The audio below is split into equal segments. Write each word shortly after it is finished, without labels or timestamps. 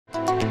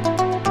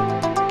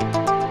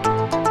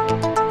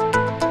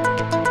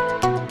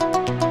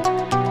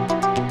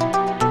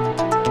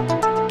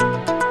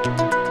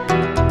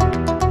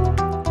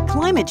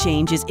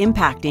change is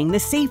impacting the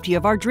safety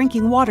of our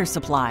drinking water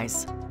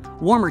supplies.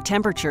 Warmer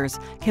temperatures,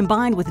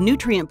 combined with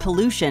nutrient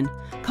pollution,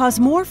 cause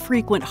more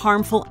frequent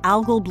harmful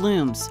algal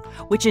blooms,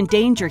 which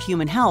endanger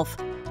human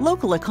health,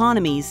 local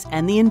economies,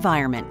 and the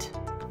environment.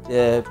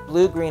 The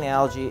blue-green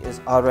algae is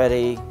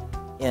already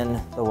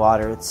in the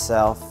water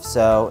itself,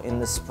 so in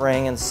the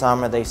spring and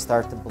summer they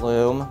start to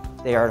bloom.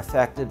 They are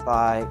affected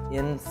by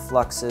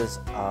influxes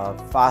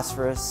of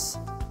phosphorus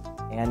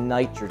and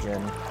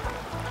nitrogen.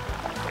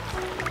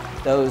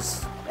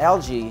 Those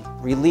algae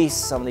release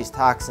some of these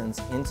toxins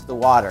into the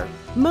water.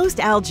 Most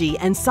algae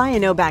and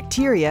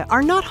cyanobacteria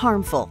are not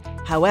harmful.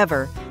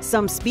 However,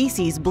 some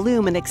species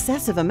bloom in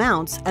excessive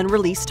amounts and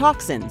release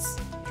toxins.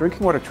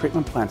 Drinking water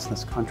treatment plants in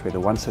this country, the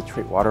ones that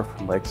treat water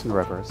from lakes and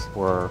rivers,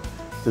 were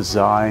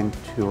designed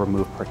to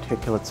remove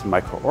particulates and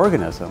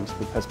microorganisms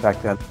because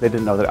back then they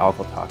didn't know that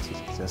algal toxins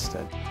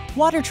existed.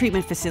 Water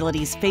treatment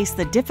facilities face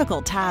the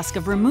difficult task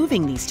of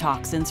removing these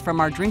toxins from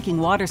our drinking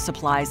water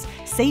supplies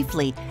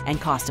safely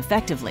and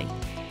cost-effectively.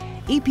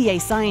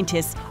 EPA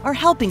scientists are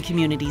helping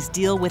communities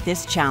deal with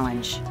this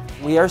challenge.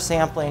 We are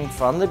sampling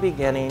from the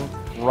beginning,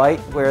 right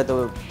where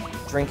the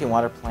drinking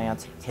water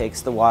plant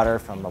takes the water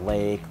from the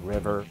lake,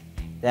 river.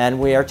 Then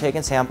we are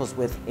taking samples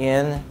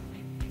within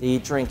the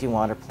drinking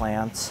water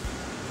plants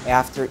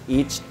after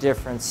each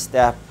different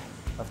step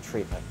of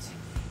treatment.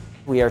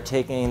 We are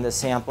taking the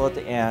sample at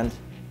the end,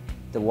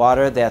 the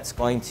water that's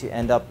going to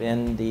end up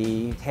in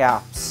the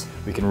taps.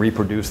 We can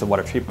reproduce the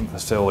water treatment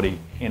facility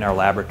in our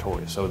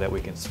laboratory so that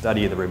we can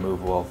study the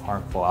removal of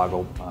harmful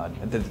algal,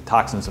 the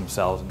toxins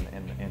themselves,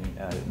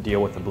 and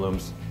deal with the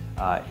blooms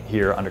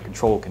here under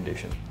controlled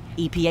conditions.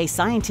 EPA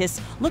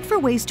scientists look for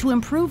ways to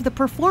improve the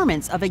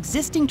performance of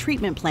existing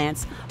treatment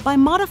plants by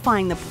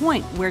modifying the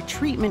point where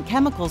treatment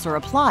chemicals are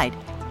applied,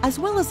 as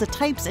well as the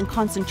types and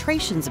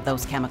concentrations of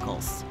those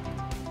chemicals.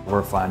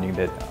 We're finding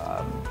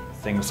that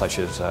things such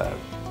as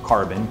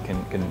carbon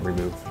can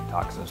remove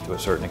toxins to a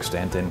certain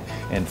extent,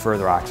 and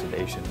further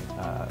oxidation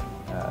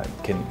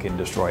can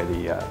destroy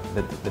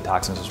the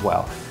toxins as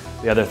well.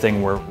 The other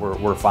thing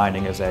we're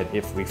finding is that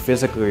if we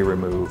physically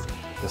remove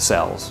the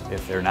cells,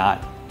 if they're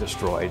not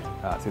destroyed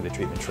through the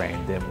treatment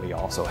train, then we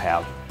also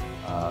have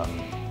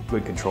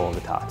good control of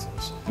the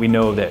toxins. We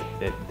know that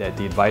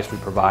the advice we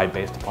provide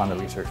based upon the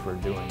research we're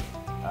doing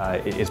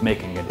is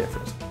making a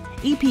difference.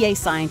 EPA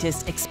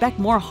scientists expect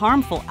more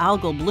harmful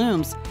algal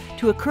blooms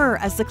to occur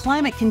as the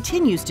climate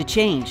continues to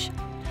change.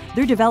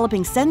 They're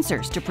developing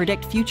sensors to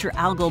predict future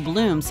algal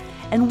blooms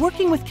and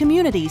working with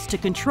communities to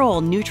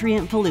control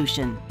nutrient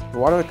pollution. The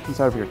water that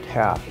comes out of your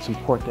tap is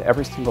important to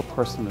every single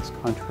person in this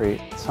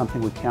country. It's something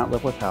we can't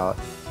live without.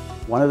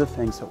 One of the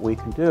things that we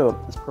can do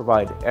is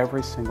provide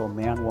every single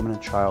man, woman,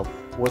 and child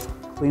with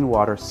clean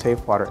water,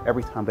 safe water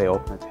every time they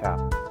open a tap.